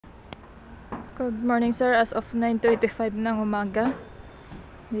Good morning sir, as of 9:25 ng umaga.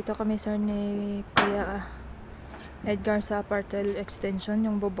 Dito kami sir ni Kuya Edgar sa Partel Extension,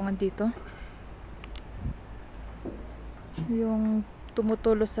 yung bubungan dito. Yung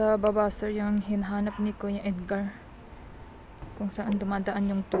tumutulo sa baba sir, yung hinahanap ni Kuya Edgar. Kung saan dumadaan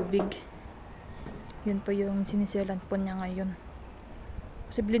yung tubig. Yun po yung sinisilan po niya ngayon.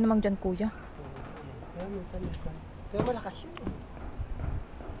 Posible namang dyan kuya. Pero minsan minsan. Pero malakas yun eh.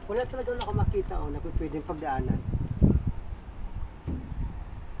 Wala talaga ako makita na pwedeng pagdaanan.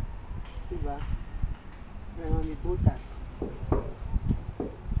 Diba? May butas.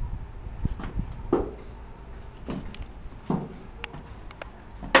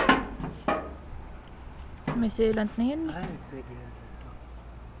 May sealant na yan. Ay, pwede yan dito.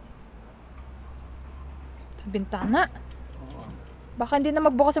 Sa bintana. Oo. Baka hindi na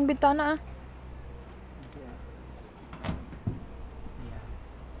magbukas ang bintana ah.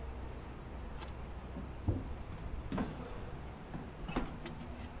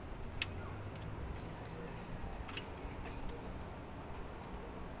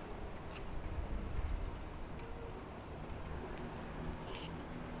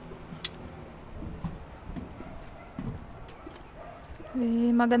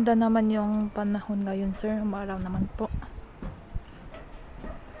 Eh, maganda naman yung panahon ngayon sir, umaraw naman po.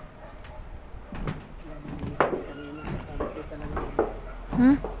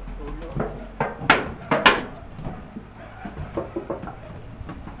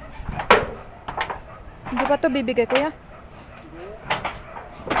 Hindi pa to bibigay kuya?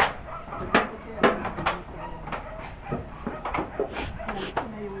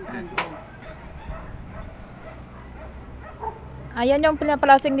 Ayan yung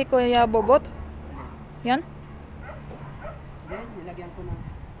pinapalasing ni Kuya Bobot. Yan? Then, nilagyan ko ng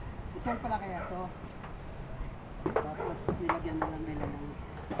utol pala kaya to. Tapos, nilagyan na lang nila ng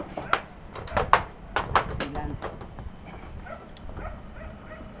silan.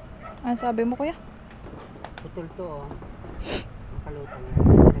 Ano sabi mo kuya? Utol to nakalutang yan.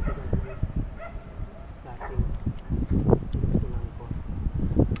 Nilagyan ko ng lasing. Tulang ko.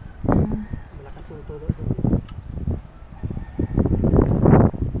 Malakas yung tulo doon.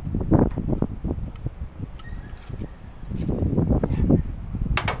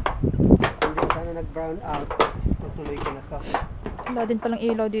 Nag-brown out, tutuloy ko na to. Wala din palang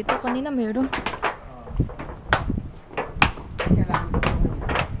ilaw dito. Kanina meron. Kailangan ko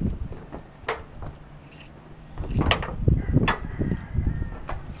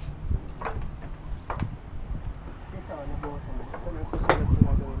ito, nabuhasan na. Ito na susunod ko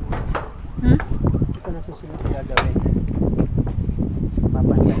gagawin. Ito na susunod ko gagawin.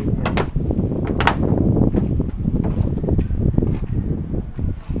 Papantayin yan.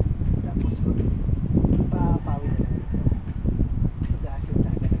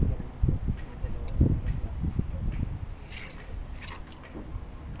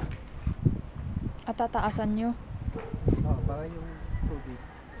 At tataasan nyo. Oo, para yung tubig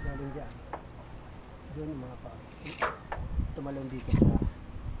galing dyan. Doon mga pa tumalong dito sa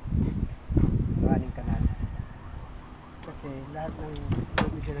galing kanal. Kasi lahat ng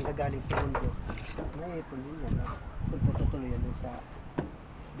tubig na nagagaling sa mundo, may ipon din yan. So, tutuloy yan doon sa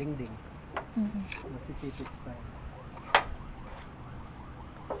dingding. Magsisipit pa yan.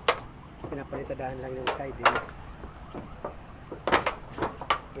 Pinapalitadahan lang yung sidings.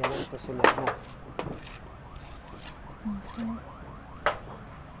 Yan ang susunod mo. Okay.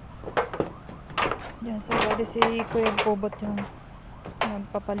 Yan, so bali si Kuya Bobot yung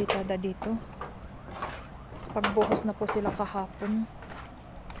nagpapalitada dito. Pagbuhos na po sila kahapon.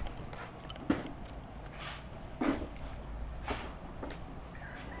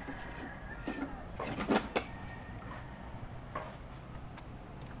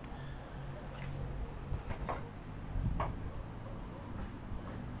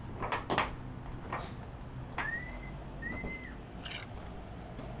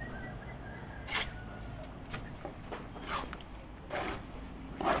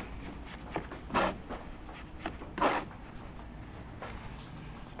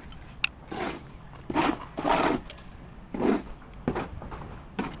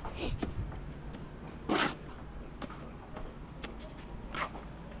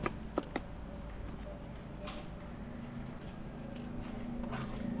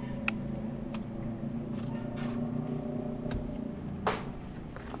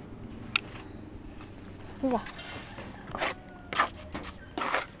 Wah.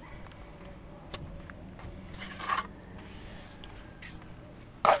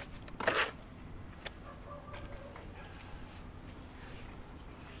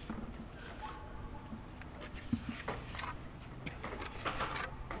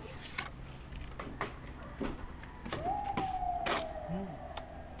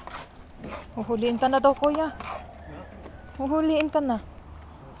 Huhuliin ka na daw, kuya. Huhuliin ka na.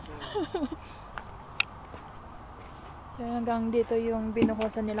 So, hanggang dito yung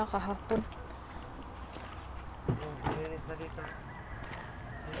binuhusan nila kahapon. Malinis na dito.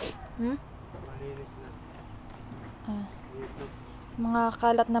 Hmm? Malinis na. Ah. Dito. Mga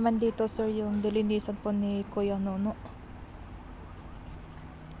kalat naman dito, sir, yung dilinisan po ni Kuya Nono.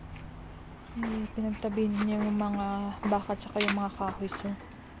 Pinagtabi niya yung mga baka tsaka yung mga kahoy, sir.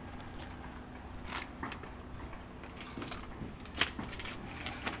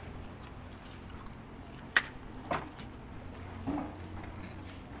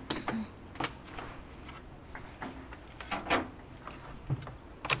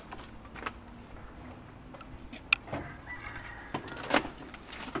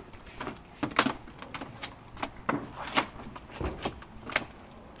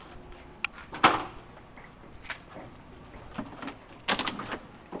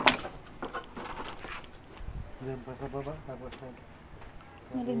 Diyan pa sa baba, tapos na.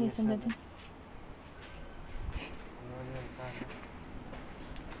 Nalinisan na din. Ano yan, kasa.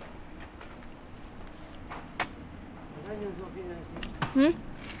 Saan yung susi na ito? Hmm?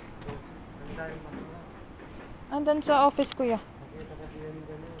 Susi. Ang dahil masama. Andun sa office, kuya. Nakita kasi yan yung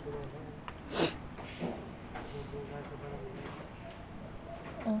gano'n, dumadaan. Susunod sa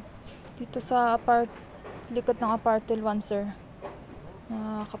barangay. Oh. Dito sa likod ng apartment 1, sir.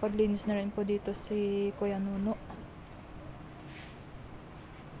 Nakapaglinis na rin po dito si Kuya Nuno.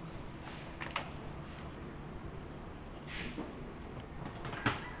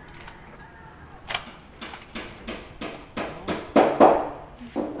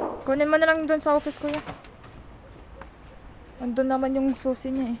 Kunin mo na lang doon sa office, kuya. Andun naman yung susi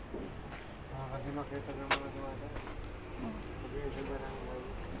niya eh. Kasi makita ng mga dumadaan. Sabihin sa barangay.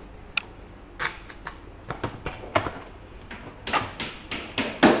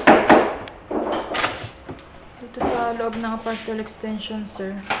 Dito sa loob ng apartment extension,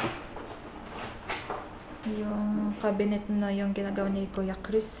 sir. Yung cabinet na yung ginagawa ni Kuya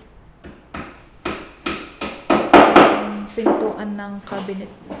Chris. Yung pintuan ng cabinet.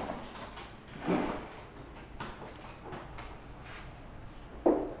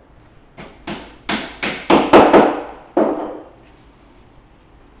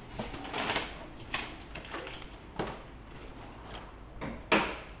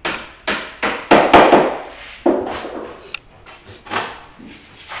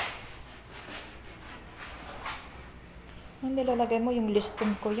 Ang nilalagay mo yung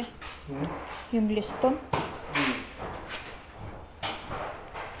liston, kuya. Yung liston.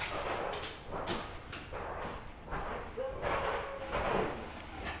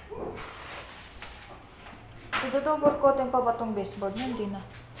 Double coating pa ba itong baseboard niya? Hindi na.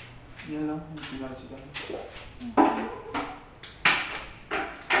 Yan lang, yung pinasigan.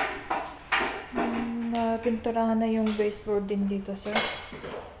 Napinturahan na yung baseboard din dito, sir.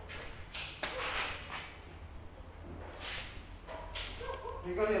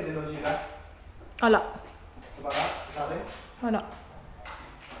 Ikaw yan, din sila? Wala. Sa baka? Sa akin? Wala.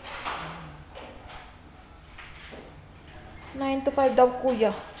 9 to 5 daw,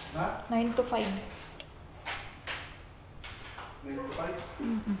 kuya. Ha? 9 to 5. 9 to 5?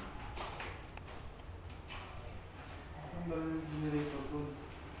 Ang dami yung generator doon.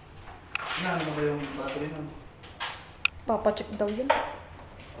 Inaano ba yung battery nun? Papacheck daw yun.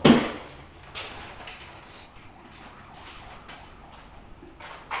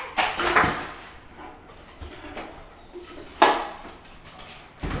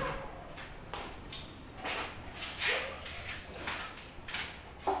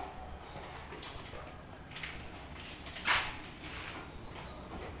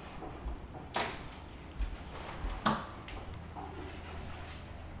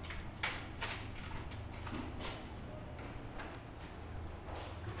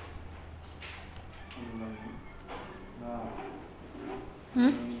 Ano lang yun? Na,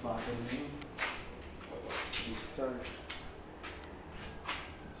 yung battery na yun. Discharge.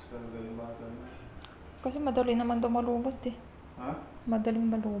 Discarga yung battery na. Kasi madali naman daw malubot eh. Ha?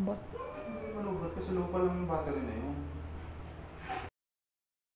 Madaling malubot. Hindi malubot kasi lupa lang yung battery na yun.